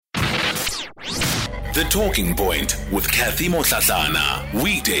The Talking Point with Kathy Motlatlana.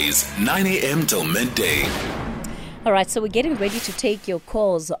 Weekdays, 9 a.m. till midday. All right, so we're getting ready to take your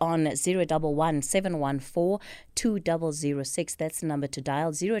calls on 011 714 2006. That's the number to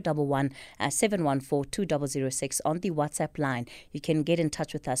dial, 011 714 2006 on the WhatsApp line. You can get in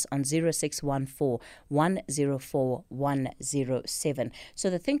touch with us on 0614 104 107. So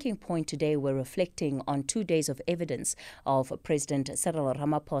the thinking point today, we're reflecting on 2 days of evidence of President Cyril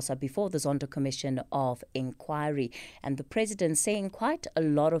Ramaphosa before the Zondo Commission of Inquiry. And the president saying quite a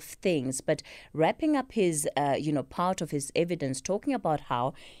lot of things, but wrapping up his, part of his evidence, talking about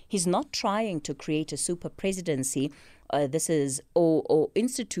how he's not trying to create a super-presidency. This is or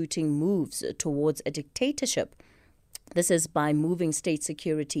instituting moves towards a dictatorship. This is by moving state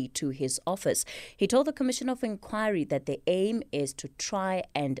security to his office. He told the Commission of Inquiry that the aim is to try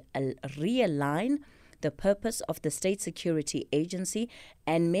and realign the purpose of the State Security Agency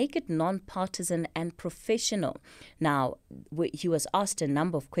and make it non-partisan and professional. Now, he was asked a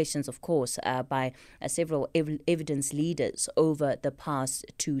number of questions, of course, by several evidence leaders over the past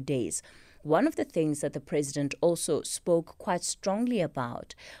 2 days. One of the things that the president also spoke quite strongly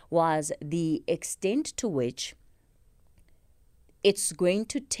about was the extent to which it's going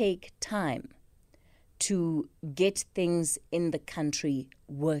to take time to get things in the country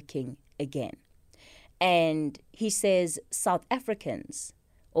working again. And he says South Africans,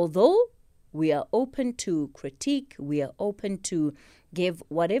 although we are open to critique, we are open to give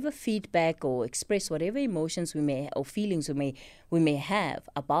whatever feedback or express whatever emotions we may or feelings we may have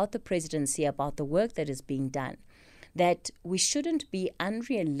about the presidency, about the work that is being done, that we shouldn't be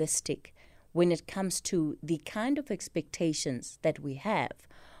unrealistic when it comes to the kind of expectations that we have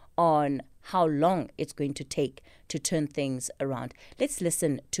on how long it's going to take to turn things around. Let's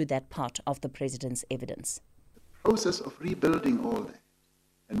listen to that part of the president's evidence. The process of rebuilding all that.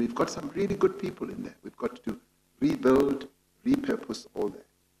 And we've got some really good people in there. We've got to rebuild, repurpose all that.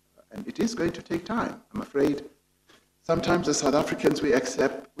 And it is going to take time. I'm afraid sometimes as South Africans we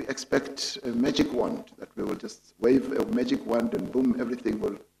expect a magic wand, that we will just wave a magic wand and boom, everything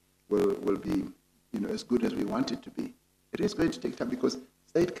will be as good as we want it to be. It is going to take time because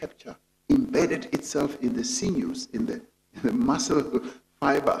state capture embedded itself in the sinews, in the muscle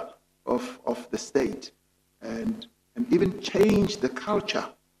fiber of the state, and even change the culture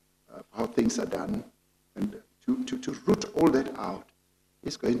of how things are done, and to root all that out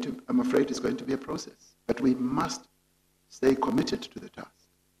is going to, I'm afraid, is going to be a process. But we must stay committed to the task.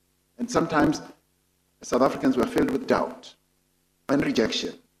 And sometimes South Africans were filled with doubt and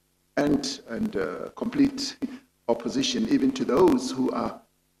rejection and complete opposition, even to those who are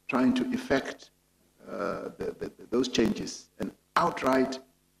trying to effect those changes, and outright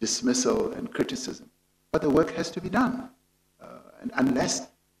dismissal and criticism. But the work has to be done. And unless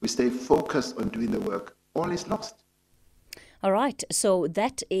we stay focused on doing the work, all is lost. All right. So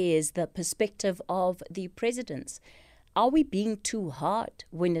that is the perspective of the presidents. Are we being too hard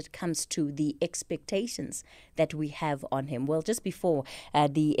when it comes to the expectations that we have on him? Well, just before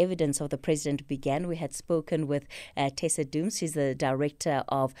the evidence of the president began, we had spoken with Tessa Dooms. She's the director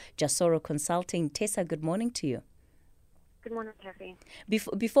of Jasoro Consulting. Tessa, good morning to you. Good morning, Kathy.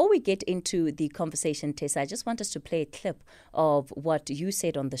 Before we get into the conversation, Tessa, I just want us to play a clip of what you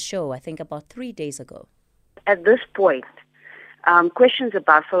said on the show, I think about 3 days ago. At this point, questions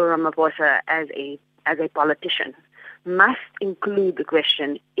about Cyril Ramaphosa as a politician must include the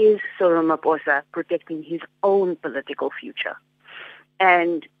question, is Cyril Ramaphosa protecting his own political future?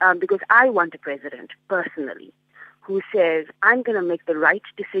 And because I want a president, personally, who says, I'm going to make the right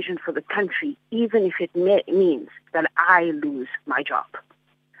decision for the country, even if it means that I lose my job.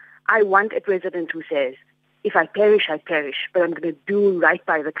 I want a president who says, if I perish, I perish, but I'm going to do right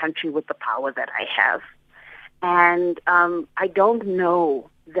by the country with the power that I have. And I don't know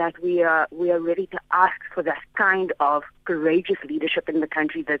that we are ready to ask for that kind of courageous leadership in the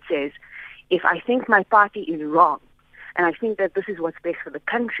country that says, if I think my party is wrong, and I think that this is what's best for the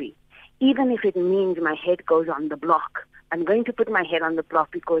country, even if it means my head goes on the block, I'm going to put my head on the block,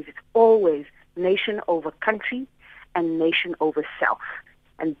 because it's always nation over country and nation over self.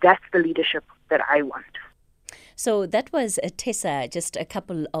 And that's the leadership that I want. So that was Tessa just a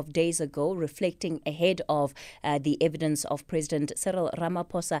couple of days ago, reflecting ahead of the evidence of President Cyril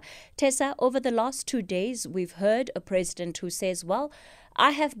Ramaphosa. Tessa, over the last 2 days, we've heard a president who says, well,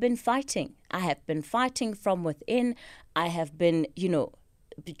 I have been fighting. I have been fighting from within. I have been,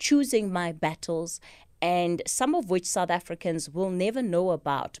 choosing my battles, and some of which South Africans will never know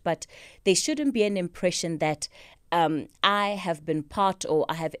about. But there shouldn't be an impression that I have been part, or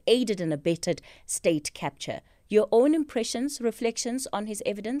I have aided and abetted state capture. Your own impressions, reflections on his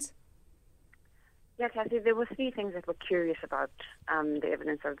evidence? Yeah, Kathy, there were three things that were curious about the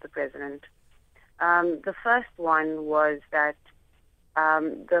evidence of the president. The first one was that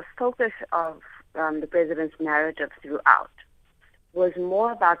the focus of the president's narrative throughout was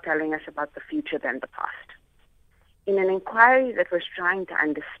more about telling us about the future than the past. In an inquiry that was trying to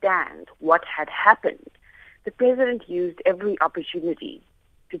understand what had happened, the president used every opportunity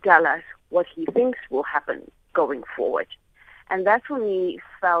to tell us what he thinks will happen going forward. And that for me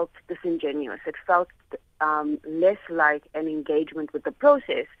felt disingenuous. It felt less like an engagement with the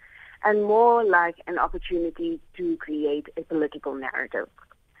process and more like an opportunity to create a political narrative.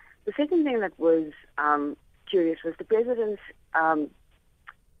 The second thing that was curious was the president's,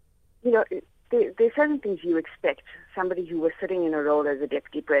 there's certain things you expect somebody who was sitting in a role as a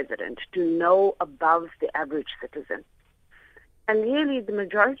deputy president to know above the average citizen. And really, the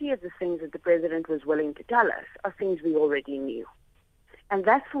majority of the things that the president was willing to tell us are things we already knew. And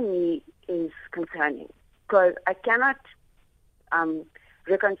that, for me, is concerning, because I cannot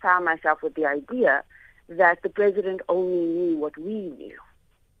reconcile myself with the idea that the president only knew what we knew.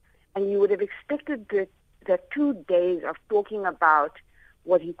 And you would have expected that 2 days of talking about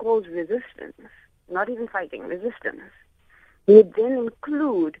what he calls resistance, not even fighting, resistance, would then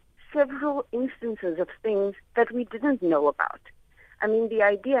include several instances of things that we didn't know about. I mean, the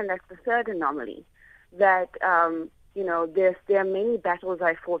idea, and that's the third anomaly, that, there are many battles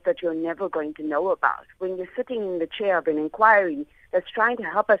I fought that you're never going to know about. When you're sitting in the chair of an inquiry that's trying to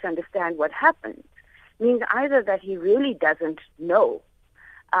help us understand what happened, means either that he really doesn't know,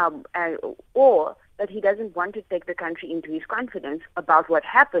 or that he doesn't want to take the country into his confidence about what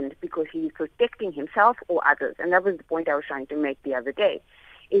happened because he's protecting himself or others. And that was the point I was trying to make the other day,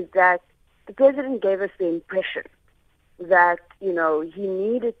 is that the president gave us the impression that, he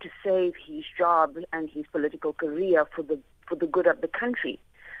needed to save his job and his political career for the good of the country.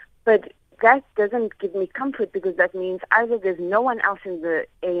 But that doesn't give me comfort, because that means either there's no one else in the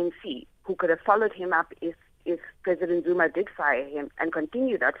ANC who could have followed him up if President Zuma did fire him and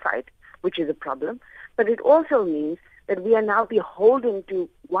continue that fight, which is a problem. But it also means that we are now beholden to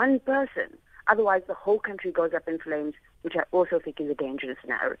one person. Otherwise, the whole country goes up in flames, which I also think is a dangerous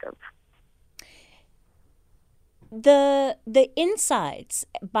narrative. The insights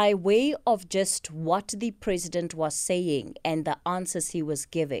by way of just what the president was saying and the answers he was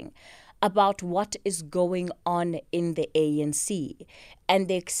giving about what is going on in the ANC and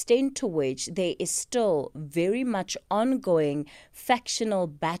the extent to which there is still very much ongoing factional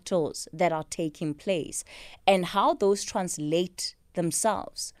battles that are taking place, and how those translate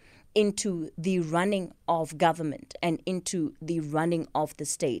themselves into the running of government and into the running of the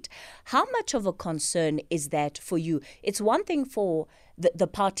state. How much of a concern is that for you? It's one thing for the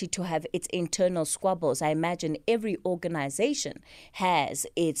party to have its internal squabbles. I imagine every organization has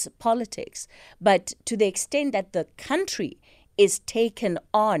its politics. But to the extent that the country is taken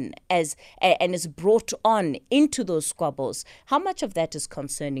on and is brought on into those squabbles, how much of that is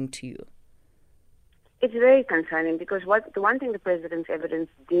concerning to you? It's very concerning, because the one thing the president's evidence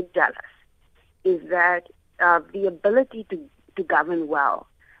did tell us is that the ability to govern well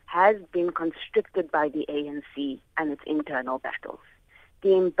has been constricted by the ANC and its internal battles.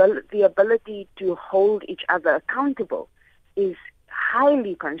 The ability to hold each other accountable is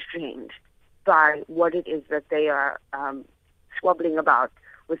highly constrained by what it is that they are squabbling about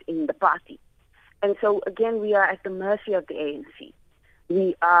within the party. And so, again, we are at the mercy of the ANC.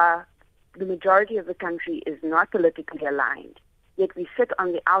 The majority of the country is not politically aligned, yet we sit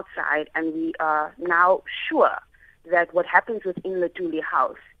on the outside and we are now sure that what happens within the Thuli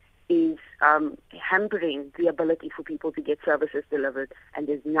House is hampering the ability for people to get services delivered, and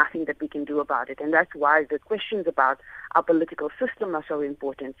there's nothing that we can do about it. And that's why the questions about our political system are so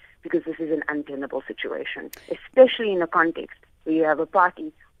important, because this is an untenable situation, especially in a context where you have a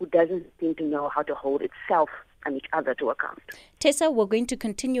party who doesn't seem to know how to hold itself and each other to account. Tessa, we're going to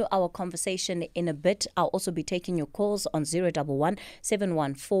continue our conversation in a bit. I'll also be taking your calls on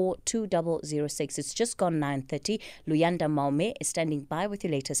 011-714-2006. It's just gone 9:30. Luyanda Maume is standing by with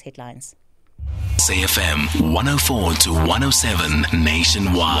your latest headlines. SAFM 104 to 107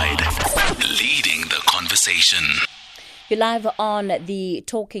 nationwide, leading the conversation. You're live on the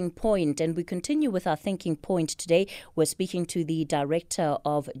Talking Point, and we continue with our thinking point today. We're speaking to the director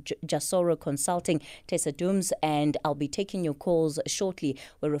of Jasoro Consulting, Tessa Dooms, and I'll be taking your calls shortly.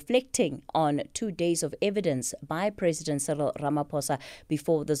 We're reflecting on 2 days of evidence by President Cyril Ramaphosa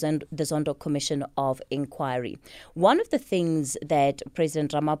before the Zondo Commission of Inquiry. One of the things that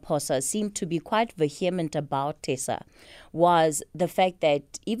President Ramaphosa seemed to be quite vehement about, Tessa, was the fact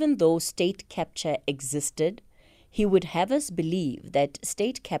that even though state capture existed, he would have us believe that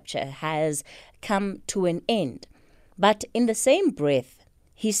state capture has come to an end. But in the same breath,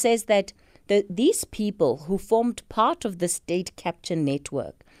 he says that these people who formed part of the state capture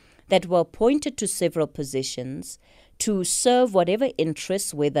network that were appointed to several positions to serve whatever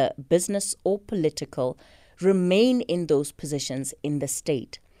interests, whether business or political, remain in those positions in the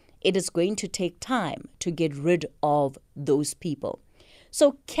state. It is going to take time to get rid of those people.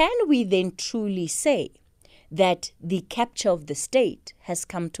 So can we then truly say that the capture of the state has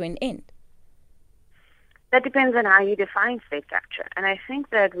come to an end? That depends on how you define state capture. And I think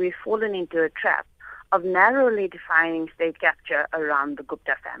that we've fallen into a trap of narrowly defining state capture around the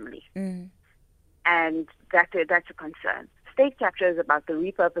Gupta family. And that's a concern. State capture is about the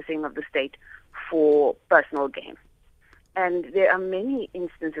repurposing of the state for personal gain. And there are many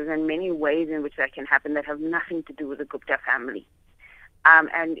instances and many ways in which that can happen that have nothing to do with the Gupta family.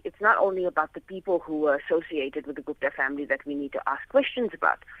 And it's not only about the people who are associated with the Gupta family that we need to ask questions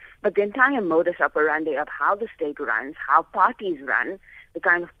about, but the entire modus operandi of how the state runs, how parties run, the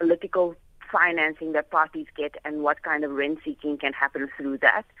kind of political financing that parties get, and what kind of rent-seeking can happen through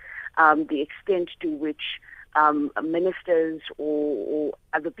that, the extent to which ministers or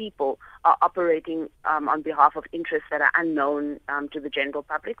other people are operating on behalf of interests that are unknown to the general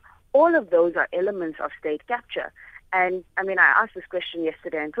public. All of those are elements of state capture. And, I mean, I asked this question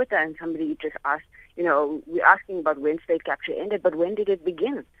yesterday on Twitter, and somebody just asked, we're asking about when state capture ended, but when did it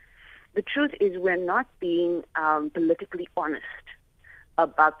begin? The truth is we're not being politically honest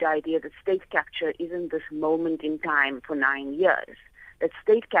about the idea that state capture isn't this moment in time for 9 years. That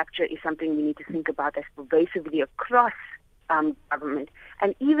state capture is something we need to think about as pervasively across government,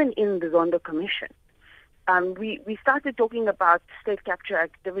 and even in the Zondo Commission. We started talking about state capture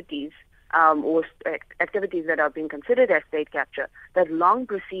activities or activities that are being considered as state capture that long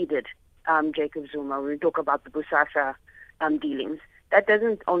preceded Jacob Zuma. When we talk about the Busasa dealings, that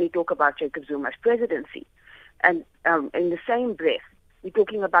doesn't only talk about Jacob Zuma's presidency. And in the same breath, we're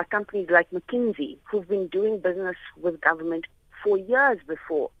talking about companies like McKinsey, who've been doing business with government for years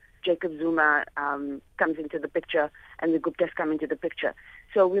before Jacob Zuma comes into the picture and the Guptas come into the picture.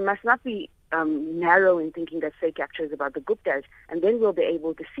 So we must not be narrow in thinking that state capture is about the Guptas, and then we'll be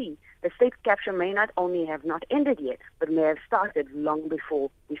able to see that state capture may not only have not ended yet, but may have started long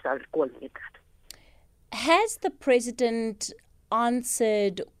before we started calling it that. Has the president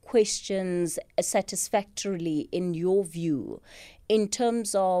answered questions satisfactorily, in your view, in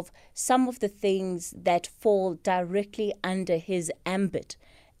terms of some of the things that fall directly under his ambit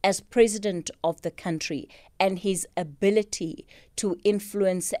as president of the country and his ability to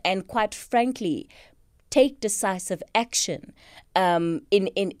influence and, quite frankly, take decisive action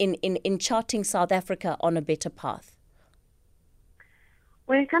in charting South Africa on a better path?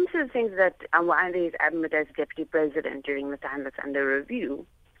 When it comes to the things that were under his ambit as deputy president during the time that's under review,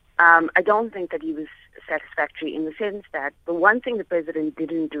 I don't think that he was satisfactory, in the sense that the one thing the president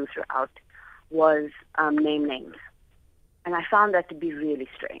didn't do throughout was name names. And I found that to be really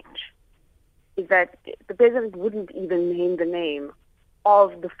strange, is that the president wouldn't even name the name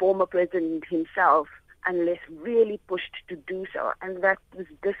of the former president himself unless really pushed to do so. And that was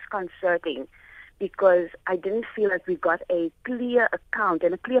disconcerting, because I didn't feel like we got a clear account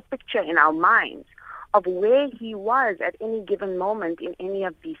and a clear picture in our minds of where he was at any given moment in any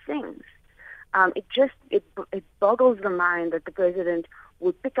of these things. It boggles the mind that the president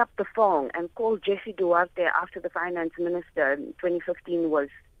would pick up the phone and call Jesse Duarte after the finance minister in 2015 was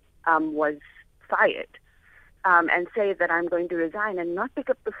fired, and say that I'm going to resign, and not pick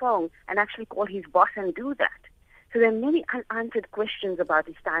up the phone and actually call his boss and do that. So there are many unanswered questions about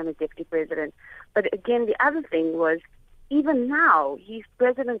his time as deputy president. But again, the other thing was, even now, he's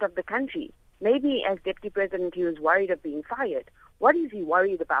president of the country. Maybe as deputy president he was worried of being fired. What is he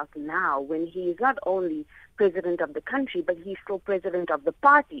worried about now, when he is not only president of the country, but he's still president of the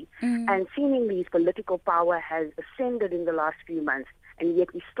party? And seemingly his political power has ascended in the last few months, and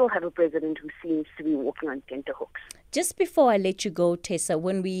yet we still have a president who seems to be walking on tenterhooks. Just before I let you go, Tessa,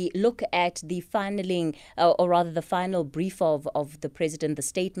 when we look at the filing, or rather the final brief of the president, the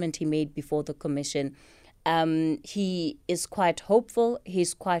statement he made before the commission, he is quite hopeful,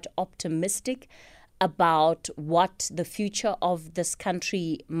 he's quite optimistic about what the future of this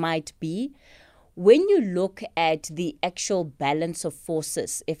country might be. When you look at the actual balance of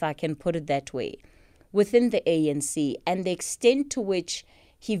forces, if I can put it that way, within the ANC, and the extent to which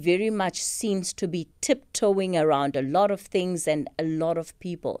he very much seems to be tiptoeing around a lot of things and a lot of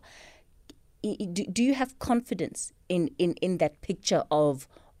people, do you have confidence in that picture of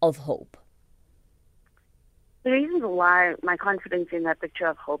hope? The reason why my confidence in that picture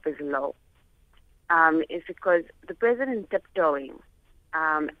of hope is low is because the president tiptoeing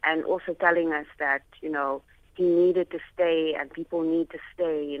and also telling us that, he needed to stay and people need to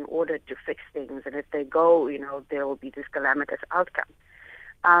stay in order to fix things. And if they go, there will be this calamitous outcome.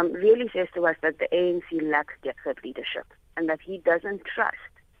 Really says to us that the ANC lacks depth of leadership and that he doesn't trust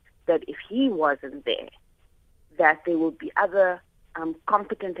that if he wasn't there, that there would be other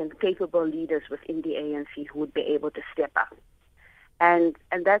competent and capable leaders within the ANC who would be able to step up. And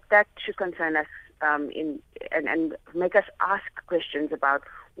that should concern us and make us ask questions about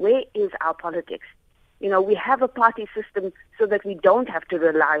where is our politics. We have a party system so that we don't have to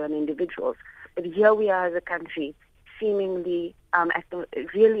rely on individuals. But here we are as a country seemingly at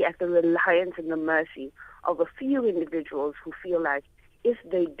the reliance and the mercy of a few individuals who feel like if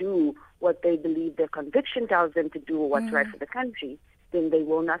they do what they believe their conviction tells them to do or what's right for the country, then they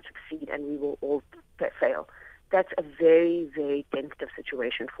will not succeed and we will all fail. That's a very, very tentative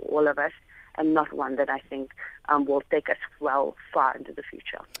situation for all of us and not one that I think will take us far into the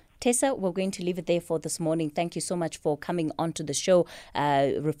future. Tessa, we're going to leave it there for this morning. Thank you so much for coming onto the show,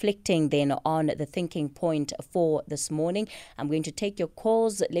 reflecting then on the thinking point for this morning. I'm going to take your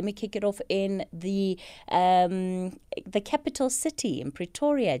calls. Let me kick it off in the capital city in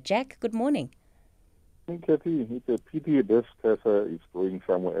Pretoria. Jack, good morning. Kathy, it's a pity this Tessa is going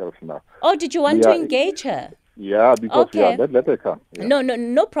somewhere else now. Oh, did you want to engage her? Yeah, because let her come. Yeah.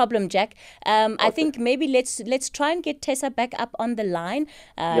 No problem, Jack. I think maybe let's try and get Tessa back up on the line.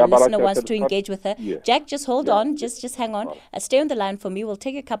 Listener wants to engage with her. Yeah. Jack, just hold on. Just hang on. Stay on the line for me. We'll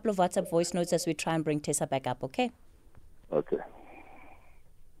take a couple of WhatsApp voice notes as we try and bring Tessa back up, okay? Okay.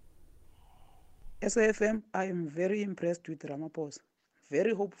 SAFM, I am very impressed with Ramaphosa.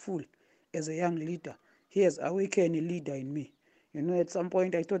 Very hopeful as a young leader. He has awakened a leader in me. At some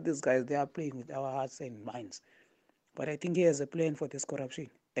point I thought these guys, they are playing with our hearts and minds. But I think he has a plan for this corruption.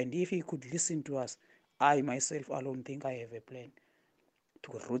 And if he could listen to us, I myself alone think I have a plan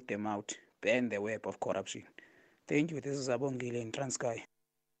to root them out, ban the web of corruption. Thank you. This is Abongile in Transkei.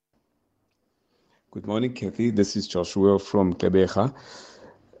 Good morning, Kathy. This is Joshua from Gqeberha.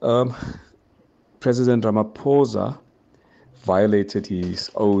 President Ramaphosa violated his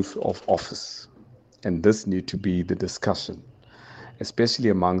oath of office. And this needs to be the discussion, especially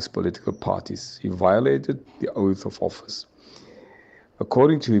amongst political parties. He violated the oath of office.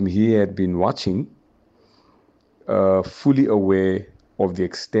 According to him, he had been watching, fully aware of the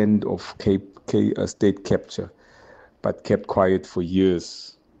extent of state capture, but kept quiet for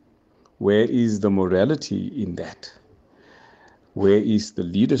years. Where is the morality in that? Where is the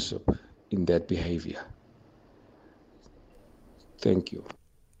leadership in that behavior? Thank you.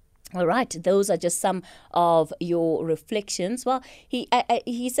 All right, those are just some of your reflections. Well,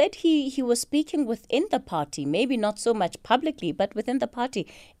 he said he was speaking within the party, maybe not so much publicly, but within the party.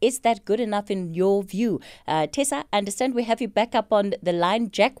 Is that good enough in your view? Tessa, I understand we have you back up on the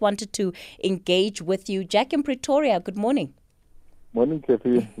line. Jack wanted to engage with you. Jack in Pretoria, good morning. Morning,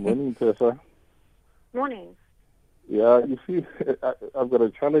 Kathy. Morning, Tessa. Morning. Yeah, you see, I've got a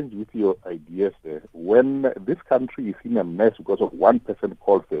challenge with your ideas there. When this country is in a mess because of one person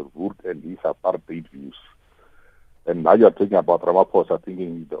called Verwoerd and his apartheid views, and now you're talking about Ramaphosa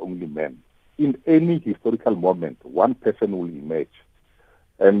thinking he's the only man. In any historical moment, one person will emerge.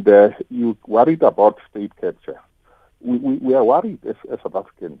 And you worried about state capture. We are worried as South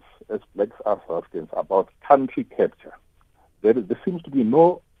Africans, as blacks as South Africans, about country capture. There seems to be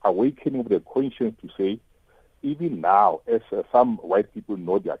no awakening of the conscience to say, even now, as some white people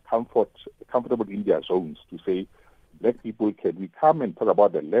know they are comfortable in their zones, to say, black people, can we come and talk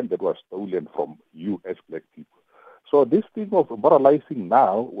about the land that was stolen from you as black people? So this thing of moralizing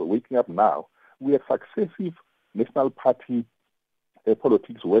now, we're waking up now, we have successive national party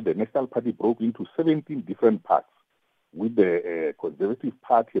politics where the national party broke into 17 different parts with the Conservative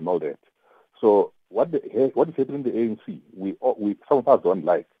Party and all that. So what is happening in the ANC, we some of us don't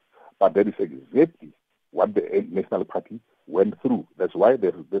like, but that is exactly what the National Party went through. That's why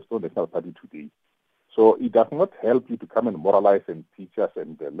there's no National Party today. So it does not help you to come and moralize and teach us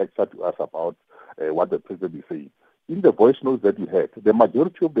and lecture to us about what the president is saying. In the voice notes that you had, the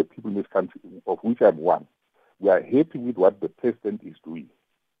majority of the people in this country, of which I'm one, we are happy with what the president is doing.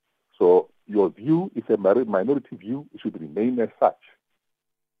 So your view is a minority view. It should remain as such.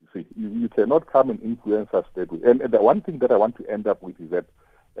 You see, you cannot come and influence us that way. And the one thing that I want to end up with is that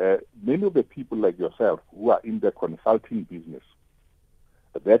many of the people like yourself who are in the consulting business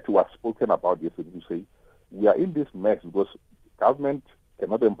that was spoken about yesterday, you say, we are in this mess because government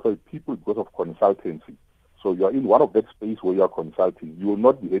cannot employ people because of consultancy. So you are in one of that space where you are consulting. You will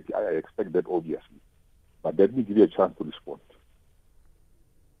not be happy. I expect that, obviously. But let me give you a chance to respond.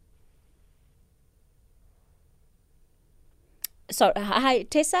 Sorry, hi,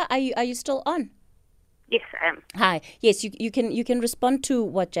 Tessa, are you still on? Yes, I am. Hi. Yes, you can respond to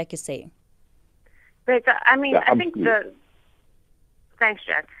what Jack is saying. But I think thanks,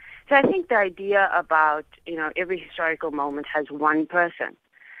 Jack. So I think the idea about every historical moment has one person.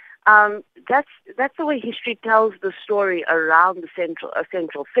 That's the way history tells the story around a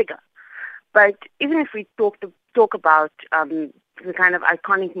central figure. But even if we talk about the kind of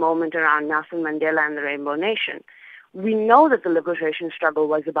iconic moment around Nelson Mandela and the Rainbow Nation, we know that the liberation struggle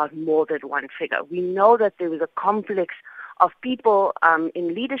was about more than one figure. We know that there was a complex of people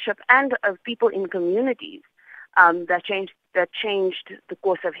in leadership and of people in communities that changed the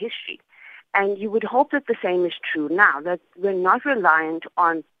course of history. And you would hope that the same is true now, that we're not reliant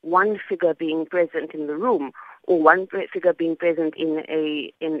on one figure being present in the room or one figure being present in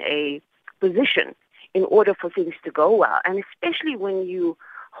a position in order for things to go well. And especially when you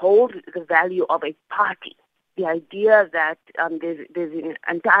hold the value of a party, the idea that there's an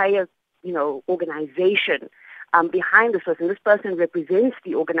entire organization behind this person. This person represents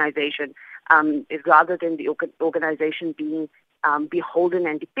the organization rather than the organization being beholden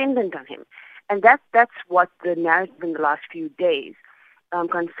and dependent on him. And that's what the narrative in the last few days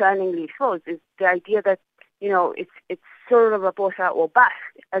concerningly shows, is the idea that, it's Cyril Ramaphosa or bust,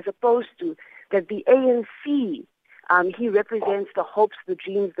 as opposed to that the ANC, he represents the hopes, the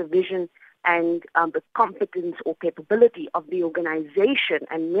dreams, the vision, and the competence or capability of the organization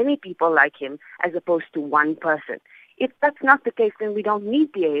and many people like him, as opposed to one person. If that's not the case, then we don't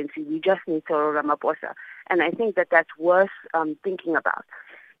need the ANC. We just need Cyril Ramaphosa. And I think that that's worth thinking about.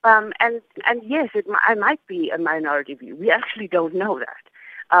 And yes, I might be a minority view. We actually don't know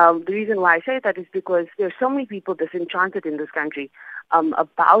that. The reason why I say that is because there are so many people disenchanted in this country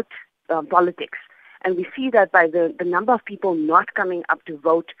about politics. And we see that by the number of people not coming up to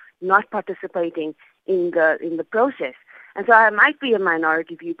vote, not participating in the process. And so I might be a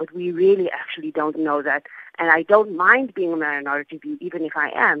minority view, but we really actually don't know that. And I don't mind being a minority view, even if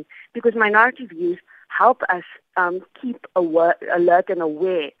I am, because minority views help us keep alert and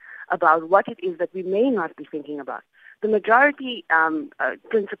aware about what it is that we may not be thinking about. The majority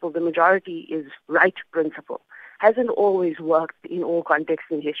principle, the majority is right principle, hasn't always worked in all contexts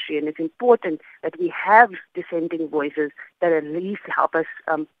in history, and it's important that we have dissenting voices that at least help us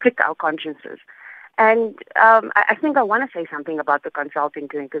prick our consciences. And I think I want to say something about the consulting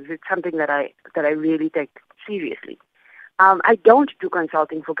thing, because it's something that I really take seriously. I don't do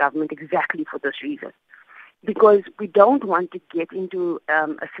consulting for government exactly for this reason, because we don't want to get into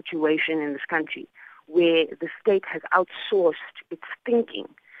a situation in this country where the state has outsourced its thinking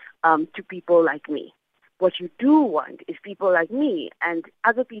to people like me. What you do want is people like me and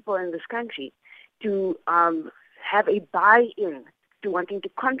other people in this country to have a buy-in to wanting to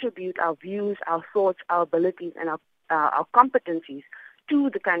contribute our views, our thoughts, our abilities, and our competencies to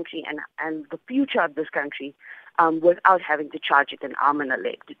the country and the future of this country without having to charge it an arm and a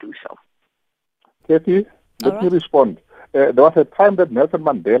leg to do so. Kathy, let me respond. There was a time that Nelson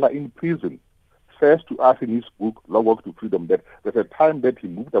Mandela in prison says to us in his book, Long Walk to Freedom, that there's a time that he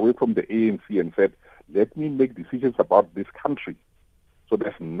moved away from the ANC and said, let me make decisions about this country. So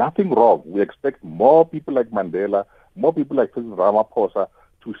there's nothing wrong. We expect more people like Mandela, more people like President Ramaphosa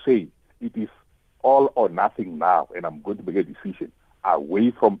to say it is all or nothing now, and I'm going to make a decision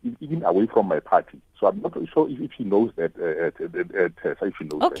even away from my party. So I'm not sure if she knows that, Tessa, if she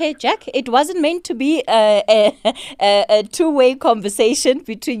knows Okay, that. Jack, it wasn't meant to be a two-way conversation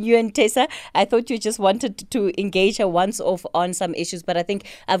between you and Tessa. I thought you just wanted to engage her once off on some issues, but I think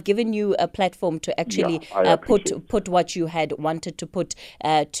I've given you a platform to actually put what you had wanted to put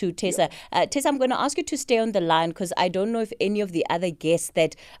to Tessa. Yeah. Tessa, I'm going to ask you to stay on the line, because I don't know if any of the other guests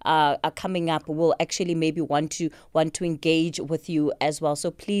that are coming up will actually maybe want to engage with you as well. So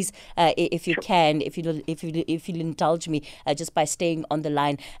please, if you can, if you'll indulge me just by staying on the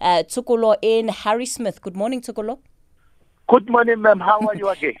line. Tsokolo in Harry Smith. Good morning, Tsokolo. Good morning, ma'am. How are you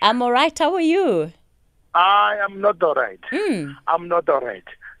again? I'm all right. How are you? I am not all right. I'm not all right.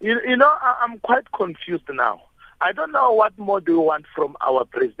 You know, I'm quite confused now. I don't know what more do you want from our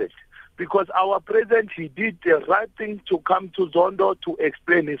president. Because our president, he did the right thing to come to Zondo to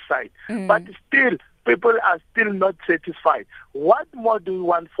explain his side. But still, people are still not satisfied. What more do you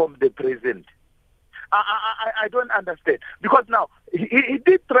want from the president? I don't understand. Because now, he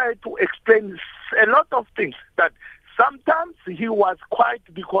did try to explain a lot of things that sometimes he was quiet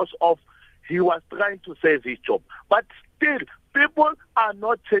because of he was trying to save his job. But still, people are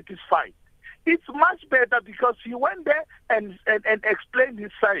not satisfied. It's much better because he went there and explained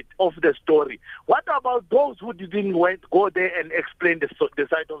his side of the story. What about those who didn't go there and explain the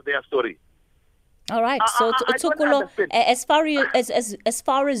side of their story? All right. So, Tsukolo, as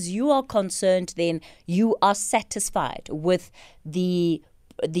far as you are concerned, then you are satisfied with the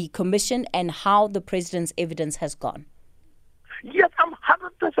commission and how the president's evidence has gone. Yes, I'm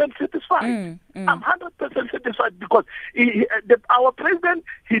 100% satisfied. I'm 100% satisfied because our president,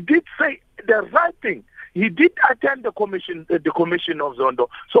 he did say the right thing. He did attend the commission of Zondo.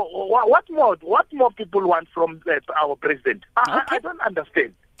 So what more people want from our president? I don't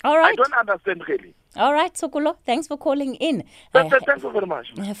understand. All right. I don't understand really. All right, Tsukolo, thanks for calling in. Thank you very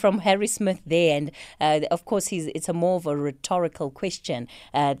much. From Harry Smith there, and of course it's a more of a rhetorical question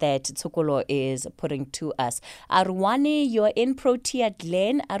that Tsukolo is putting to us. Arwani, you're in Protea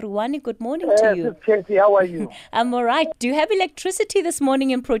Glen. Arwani, good morning to you. Casey, how are you? I'm all right. Do you have electricity this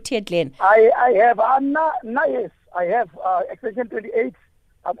morning in Protea Glen? I have. Yes, I have. Extension 28.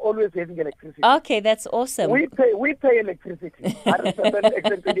 I'm always having electricity. Okay, that's awesome. We pay electricity. I remember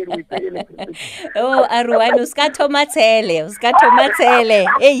extension we pay electricity. Oh, Arwani, uskato matele.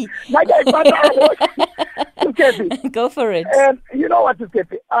 Hey. Go for it. And you know what,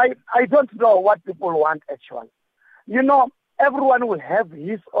 Casey? I don't know what people want actually. You know, everyone will have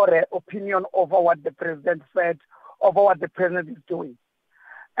his or her opinion over what the president said, over what the president is doing.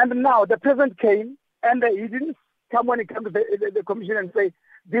 And now the president came and he didn't come when he came to the commission and say,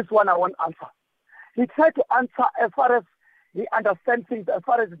 this one I want answer. He tried to answer as far as he understands things, as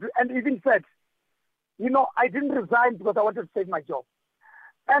far as, and even said, you know, I didn't resign because I wanted to save my job.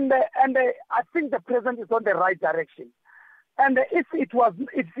 And I think the president is on the right direction. And if he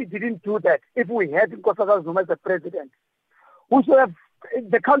didn't do that, if we had Nkosazana Zuma as the president,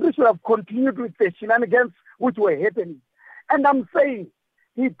 the country should have continued with the shenanigans which were happening. And I'm saying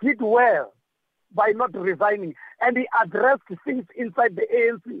he did well by not resigning, and he addressed things inside the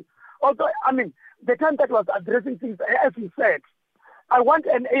ANC. Although, I mean, the time that was addressing things, as he said, I want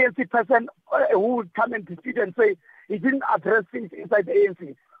an ANC person who would come and defeat and say he didn't address things inside the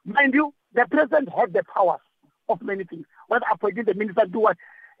ANC. Mind you, the president had the powers of many things, whether appointing the minister, do what,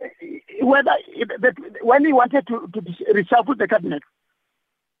 when he wanted to reshuffle the cabinet,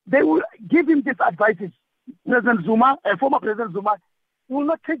 they will give him these advices. President Zuma, former President Zuma, will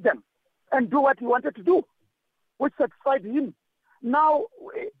not take them and do what he wanted to do, which satisfied him. Now,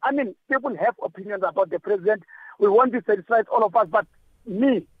 I mean, people have opinions about the president. We won't be satisfied, all of us, but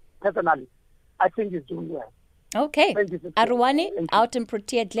me, personally, I think he's doing well. Okay. Arwani, out in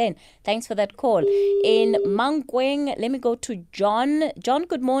Protea Glen. Thanks for that call. In Mankweng, let me go to John. John,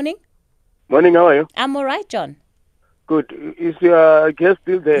 good morning. Morning, how are you? I'm all right, John. Good. Is your guest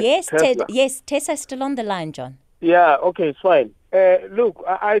still there? Yes, Tessa is still on the line, John. Yeah, okay, it's fine. Look,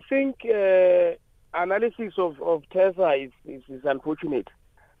 I think analysis of Tessa is unfortunate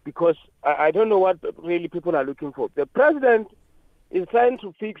because I don't know what really people are looking for. The president is trying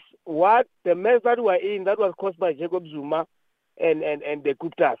to fix what the mess that we are in that was caused by Jacob Zuma and the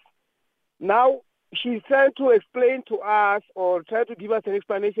Guptas. Now, she's trying to explain to us or try to give us an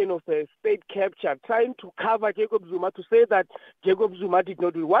explanation of the state capture, trying to cover Jacob Zuma to say that Jacob Zuma did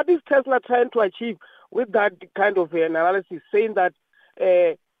not do it. What is Tesla trying to achieve with that kind of analysis, saying that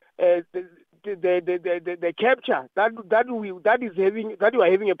the capture that you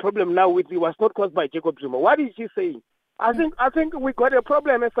are having a problem now with it was not caused by Jacob Zuma? What is she saying? I think we got a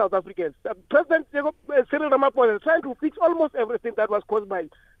problem as South Africans. President Cyril Ramaphosa is trying to fix almost everything that was caused by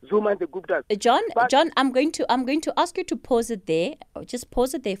Zuma and the Guptas. John, I'm going to ask you to pause it there. Just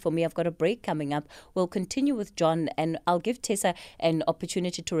pause it there for me. I've got a break coming up. We'll continue with John, and I'll give Tessa an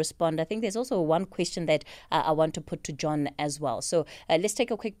opportunity to respond. I think there's also one question that I want to put to John as well. So let's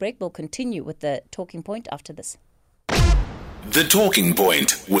take a quick break. We'll continue with the talking point after this. The Talking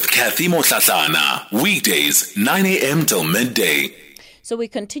Point with Kathy Motlatlana. Weekdays, 9 a.m. till midday. So we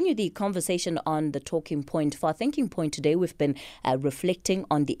continue the conversation on the talking point. For our thinking point today, we've been reflecting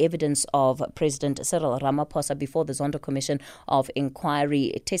on the evidence of President Cyril Ramaphosa before the Zondo Commission of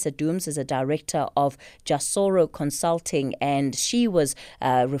Inquiry. Tessa Dooms is a director of Jasoro Consulting, and she was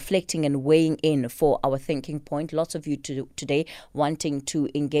reflecting and weighing in for our thinking point. Lots of you today wanting to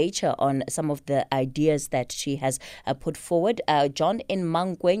engage her on some of the ideas that she has put forward. John in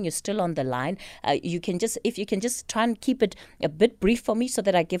Mankweng, you're still on the line. If you can just try and keep it a bit brief for me so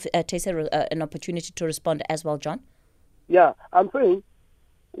that I give Tessa an opportunity to respond as well, John. Yeah, I'm saying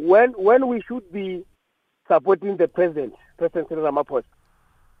when we should be supporting the President Cyril Ramaphosa,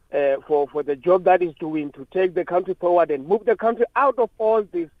 for the job that he's doing to take the country forward and move the country out of all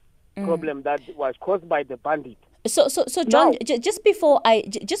this problem that was caused by the bandit. So John, just before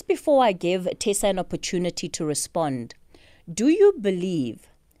I give Tessa an opportunity to respond, do you believe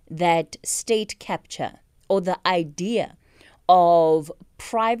that state capture or the idea of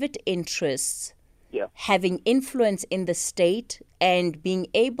private interests having influence in the state and being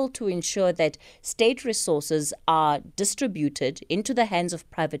able to ensure that state resources are distributed into the hands of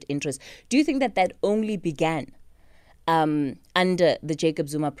private interests, do you think that that only began under the Jacob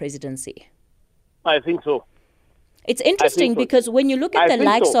Zuma presidency? I think so. It's interesting because when you look at the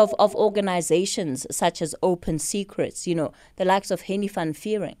likes so. of organizations such as Open Secrets, you know, the likes of Henny van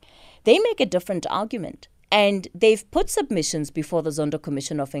Viering, they make a different argument. And they've put submissions before the Zondo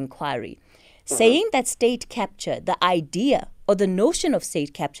Commission of Inquiry saying that state capture, the idea or the notion of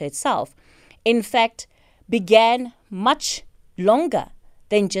state capture itself, in fact, began much longer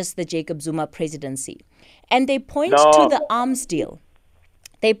than just the Jacob Zuma presidency. And they point to the arms deal.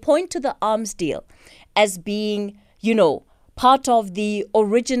 They point to the arms deal as being, you know, part of the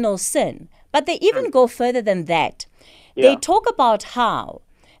original sin. But they even go further than that. They talk about how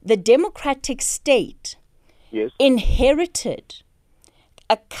the democratic state inherited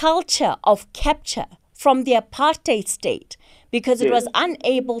a culture of capture from the apartheid state because it was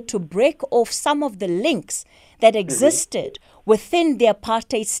unable to break off some of the links that existed within the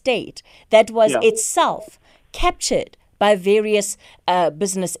apartheid state that was itself captured by various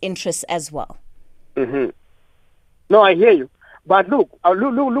business interests as well. No, I hear you. But look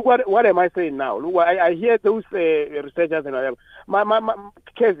what am I saying now? Look, I hear those researchers and whatever.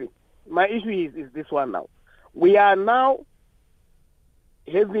 Kezi, my issue is this one now. We are now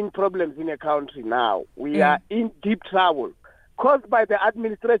having problems in a country now. We are in deep trouble caused by the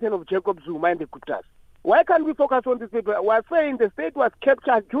administration of Jacob Zuma and the Guptas. Why can't we focus on these people? We're saying the state was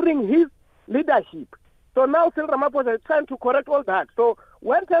captured during his leadership. So now Cyril Ramaphosa is trying to correct all that. So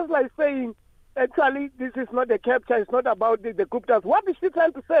when Tesla is saying, actually, this is not a capture, it's not about the Guptas, what is she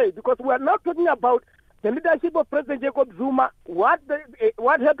trying to say? Because we are not talking about the leadership of President Jacob Zuma, what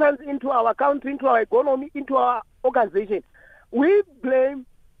happens into our country, into our economy, into our organization. We blame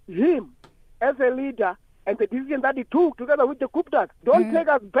him as a leader and the decision that he took together with the Guptas. Don't take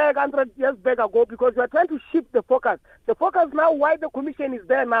us back 100 years back ago because we are trying to shift the focus. The focus now, why the commission is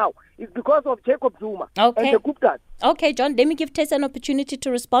there now, is because of Jacob Zuma and the Guptas. Okay, John, let me give Tessa an opportunity to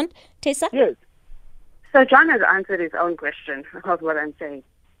respond. Tessa? Yes. So John has answered his own question about what I'm saying.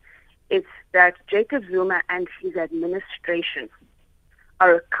 It's that Jacob Zuma and his administration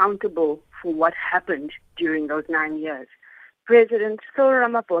are accountable for what happened during those 9 years. President Cyril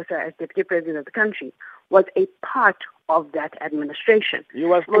Ramaphosa, as Deputy President of the country, was a part of that administration. He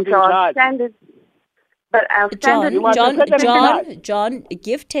was not in charge. John,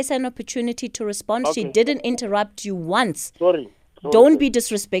 give Tessa an opportunity to respond. Okay. She didn't interrupt you once. Sorry. Don't be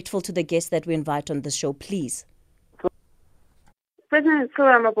disrespectful to the guests that we invite on the show, please. President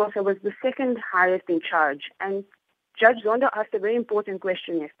Cyril Ramaphosa was the second highest in charge, and Judge Zondo asked a very important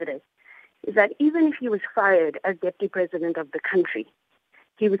question yesterday, is that even if he was fired as Deputy President of the country,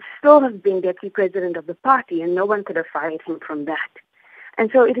 he would still have been Deputy President of the party, and no one could have fired him from that.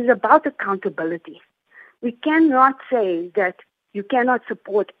 And so it is about accountability. We cannot say that you cannot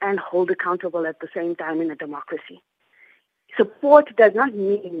support and hold accountable at the same time in a democracy. Support does not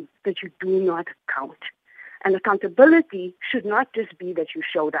mean that you do not count. And accountability should not just be that you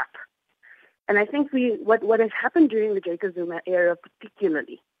showed up. And I think what has happened during the Jacob Zuma era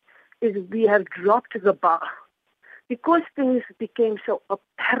particularly is we have dropped the bar. Because things became so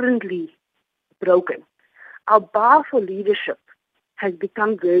apparently broken, our bar for leadership has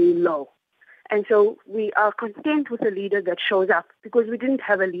become very low. And so we are content with a leader that shows up because we didn't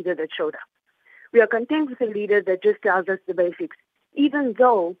have a leader that showed up. We are content with a leader that just tells us the basics, even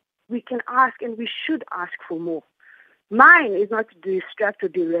though we can ask and we should ask for more. Mine is not to distract or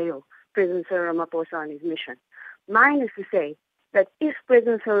derail President Cyril Ramaphosa on his mission. Mine is to say that if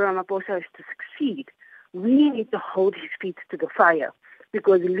President Cyril Ramaphosa is to succeed, we need to hold his feet to the fire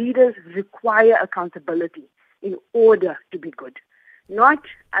because leaders require accountability in order to be good. Not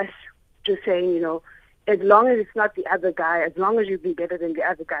us just saying, as long as it's not the other guy, as long as you be better than the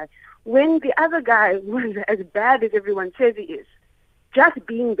other guy. When the other guy was as bad as everyone says he is, just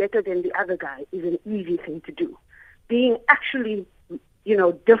being better than the other guy is an easy thing to do. Being actually,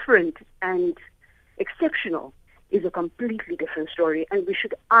 different and exceptional is a completely different story, and we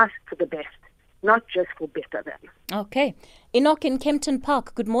should ask for the best, not just for better than. Okay. Enoch in Kempton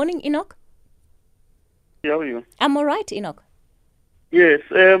Park. Good morning, Enoch. How are you? I'm all right, Enoch. Yes.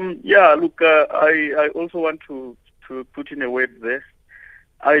 I also want to put in a word there.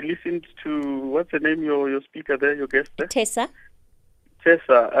 I listened to, what's the name, your speaker there, your guest there? Tessa.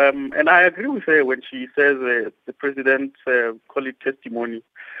 And I agree with her when she says the president's call it testimony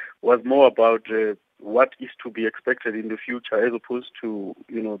was more about what is to be expected in the future as opposed to,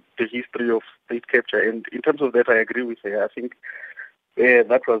 the history of state capture. And in terms of that, I agree with her. I think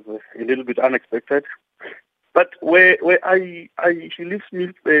That was a little bit unexpected. But where she leaves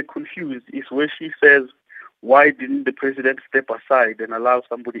me confused is where she says, why didn't the president step aside and allow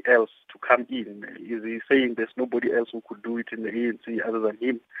somebody else to come in? Is he saying there's nobody else who could do it in the ANC other than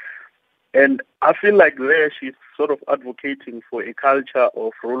him? And I feel like there she's sort of advocating for a culture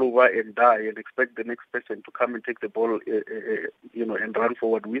of roll over and die and expect the next person to come and take the ball, and run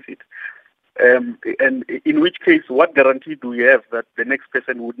forward with it. And in which case, what guarantee do we have that the next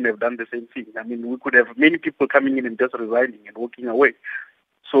person wouldn't have done the same thing? I mean, we could have many people coming in and just resigning and walking away.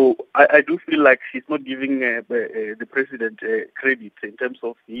 So I do feel like she's not giving the president credit in terms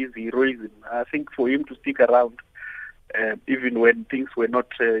of his heroism. I think for him to stick around, even when things were not,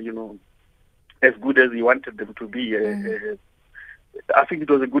 as good as he wanted them to be, I think it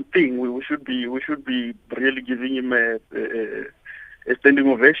was a good thing. We should be really giving him a standing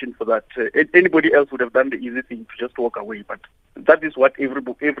ovation for that. Anybody else would have done the easy thing to just walk away, but that is what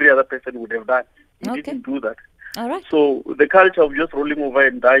every other person would have done. He didn't do that. All right. So the culture of just rolling over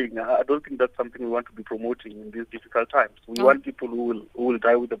and dying, I don't think that's something we want to be promoting in these difficult times. We want people who will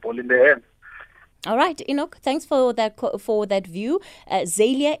die with the ball in their hands. All right, Enoch, thanks for that view.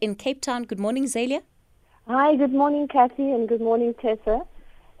 Zalia in Cape Town. Good morning, Zalia. Hi, good morning, Kathy, and good morning, Tessa.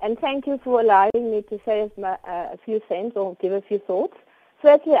 And thank you for allowing me to say a few cents or give a few thoughts.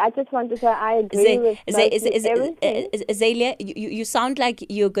 Firstly, I just want to say I agree with everything. Zalia, you sound like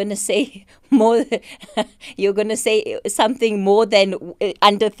you're going to say more. You're going to say something more than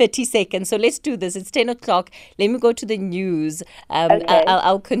under 30 seconds. So let's do this. It's 10 o'clock. Let me go to the news. Okay.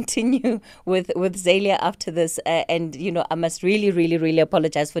 I'll continue with Zalia after this. And, I must really, really, really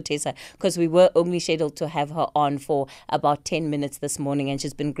apologize for Tessa because we were only scheduled to have her on for about 10 minutes this morning. And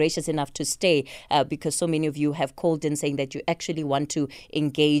she's been gracious enough to stay because so many of you have called in saying that you actually want to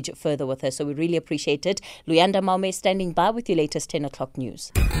engage further with her. So we really appreciate it. Luyanda Maume standing by with your latest 10 o'clock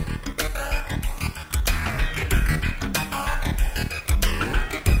news.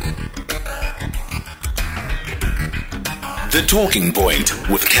 The Talking Point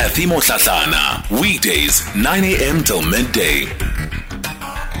with Kathy Motlatlana. Weekdays, 9 a.m. till midday.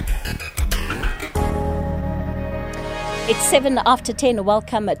 It's 7 after 10.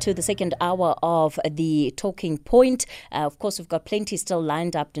 Welcome to the second hour of the Talking Point. Of course, we've got plenty still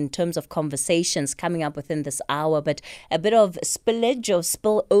lined up in terms of conversations coming up within this hour, but a bit of spillage or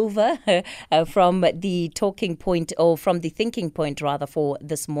spill over from the Talking Point, or from the Thinking Point rather, for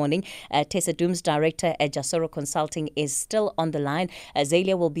this morning. Tessa Dooms, director at Jasoro Consulting, is still on the line.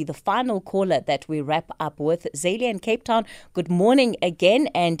 Zalia will be the final caller that we wrap up with. Zalia in Cape Town, good morning again.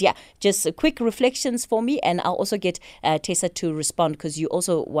 And just quick reflections for me, and I'll also get Tessa to respond because you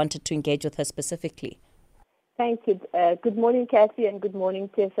also wanted to engage with her specifically. Thank you. Good morning, Kathy, and good morning,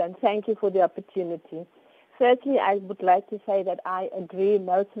 Tessa, and thank you for the opportunity. Firstly, I would like to say that I agree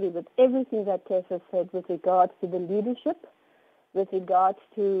mostly with everything that Tessa said with regards to the leadership, with regards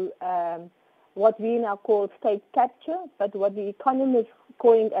to what we now call state capture, but what the economists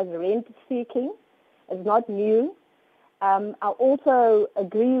calling as rent-seeking is not new. I also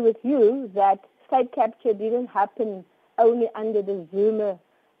agree with you that state capture didn't happen only under the Zuma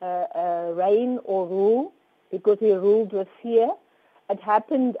reign or rule, because he ruled with fear. It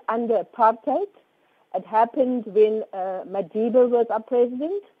happened under apartheid. It happened when Madiba was our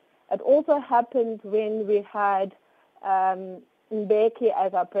president. It also happened when we had Mbeki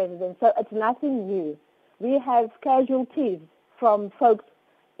as our president. So it's nothing new. We have casualties from folks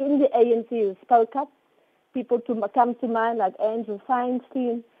in the ANC who spoke up. People to come to mind like Andrew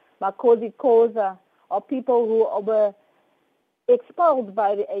Feinstein, Makosi Khoza, or people who were expelled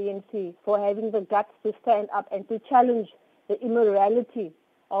by the ANC for having the guts to stand up and to challenge the immorality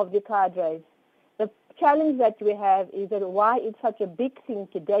of the cadres. The challenge that we have is that why it's such a big thing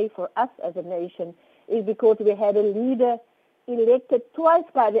today for us as a nation is because we had a leader elected twice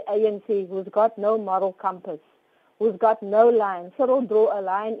by the ANC who's got no moral compass, who's got no line. Cyril drew a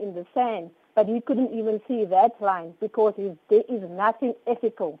line in the sand, but he couldn't even see that line because there is nothing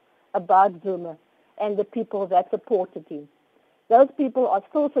ethical about Zuma and the people that supported him. Those people are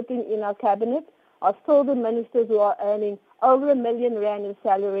still sitting in our cabinet, are still the ministers who are earning over R1 million in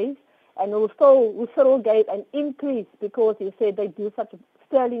salaries, and who Cyril gave an increase because he said they do such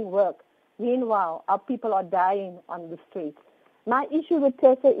sterling work. Meanwhile, our people are dying on the streets. My issue with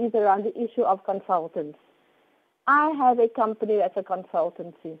Tessa is around the issue of consultants. I have a company that's a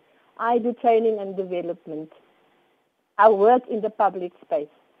consultancy. I do training and development. I work in the public space.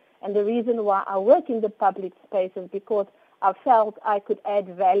 And the reason why I work in the public space is because I felt I could add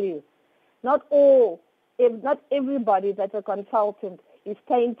value. Not everybody that's a consultant is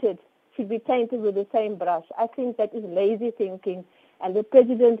tainted, should be tainted with the same brush. I think that is lazy thinking, And the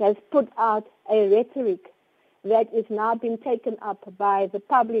president has put out a rhetoric that is now being taken up by the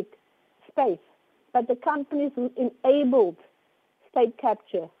public space. But the companies who enabled state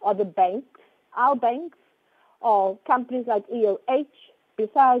capture are the banks, our banks, or companies like EOH.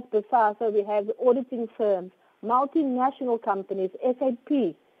 Besides BEFASA, we have the auditing firms, multinational companies,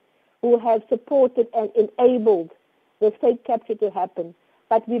 SAP, who have supported and enabled the state capture to happen.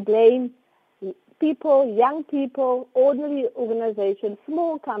 But we blame people, young people, ordinary organizations,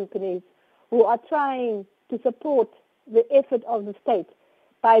 small companies who are trying to support the effort of the state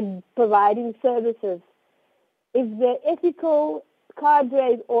by providing services. If the ethical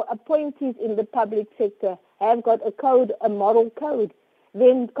cadres or appointees in the public sector have got a code, a moral code,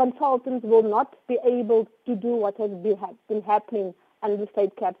 then consultants will not be able to do what has been happening under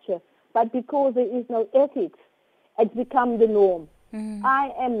state capture. But because there is no ethics, it's become the norm.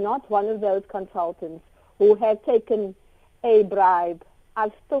 I am not one of those consultants who have taken a bribe.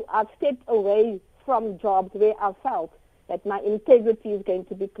 I've stepped away from jobs where I felt that my integrity is going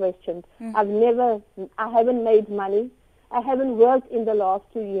to be questioned. I haven't made money. I haven't worked in the last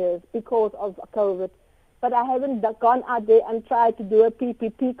 2 years because of COVID. But I haven't gone out there and tried to do a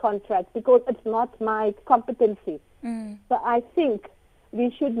PPP contract because it's not my competency. So I think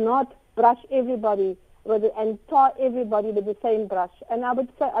we should not brush everybody and tar everybody with the same brush. And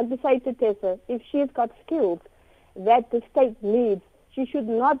I'd say to Tessa, if she's got skills that the state needs, she should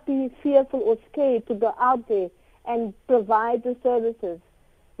not be fearful or scared to go out there and provide the services.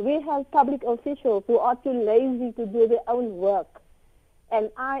 We have public officials who are too lazy to do their own work.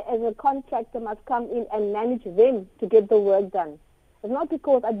 And I, as a contractor, must come in and manage them to get the work done. It's not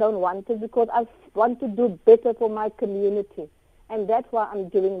because I don't want to, because I want to do better for my community. And that's why I'm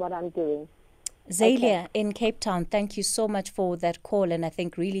doing what I'm doing. Zalia in Cape Town, thank you so much for that call, and I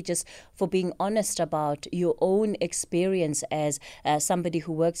think really just for being honest about your own experience as somebody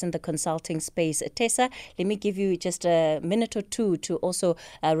who works in the consulting space. Tessa, let me give you just a minute or two to also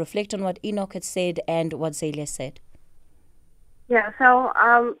reflect on what Enoch had said and what Zalia said. Yeah, so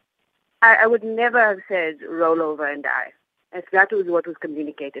I would never have said roll over and die. If that was what was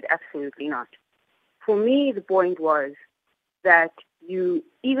communicated, absolutely not. For me, the point was that you,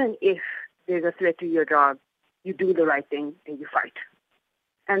 even if there's a threat to your job, you do the right thing and you fight.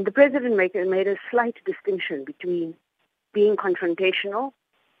 And the president made a slight distinction between being confrontational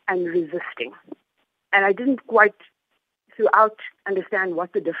and resisting. And I didn't quite throughout understand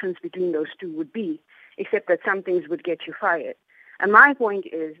what the difference between those two would be, except that some things would get you fired. And my point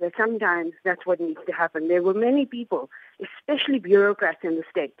is that sometimes that's what needs to happen. There were many people, especially bureaucrats in the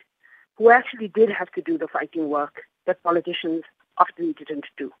state, who actually did have to do the fighting work that politicians often didn't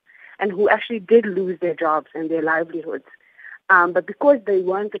do, and who actually did lose their jobs and their livelihoods. But because they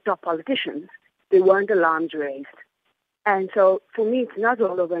weren't the top politicians, they weren't alarms raised. And so for me, it's not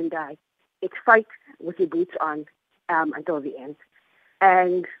all over and die. It's fight with your boots on until the end.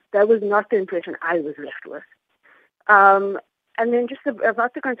 And that was not the impression I was left with. And then just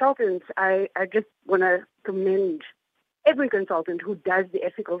about the consultants, I just want to commend every consultant who does the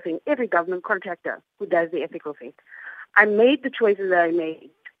ethical thing, every government contractor who does the ethical thing. I made the choices that I made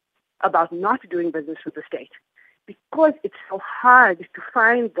about not doing business with the state because it's so hard to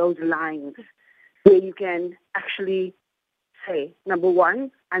find those lines where you can actually say, number one,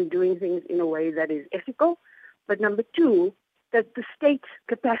 I'm doing things in a way that is ethical, but number two, that the state's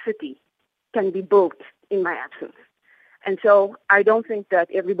capacity can be built in my absence. And so I don't think that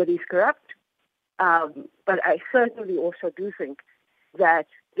everybody's corrupt, but I certainly also do think that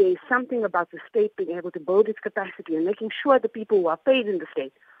there's something about the state being able to build its capacity and making sure the people who are paid in the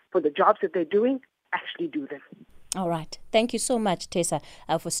state for the jobs that they're doing actually do them. All right. Thank you so much, Tessa,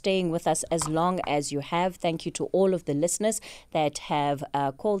 for staying with us as long as you have. Thank you to all of the listeners that have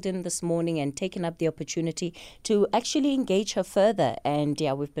called in this morning and taken up the opportunity to actually engage her further. And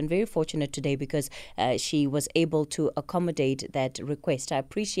yeah, we've been very fortunate today because she was able to accommodate that request. I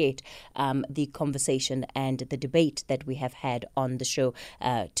appreciate the conversation and the debate that we have had on the show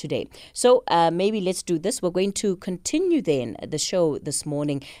today. So maybe let's do this. We're going to continue then the show this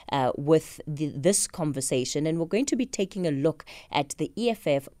morning with this conversation, and we're going to be taking a look at the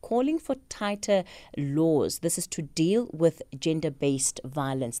EFF calling for tighter laws. This is to deal with gender-based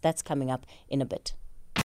violence. That's coming up in a bit.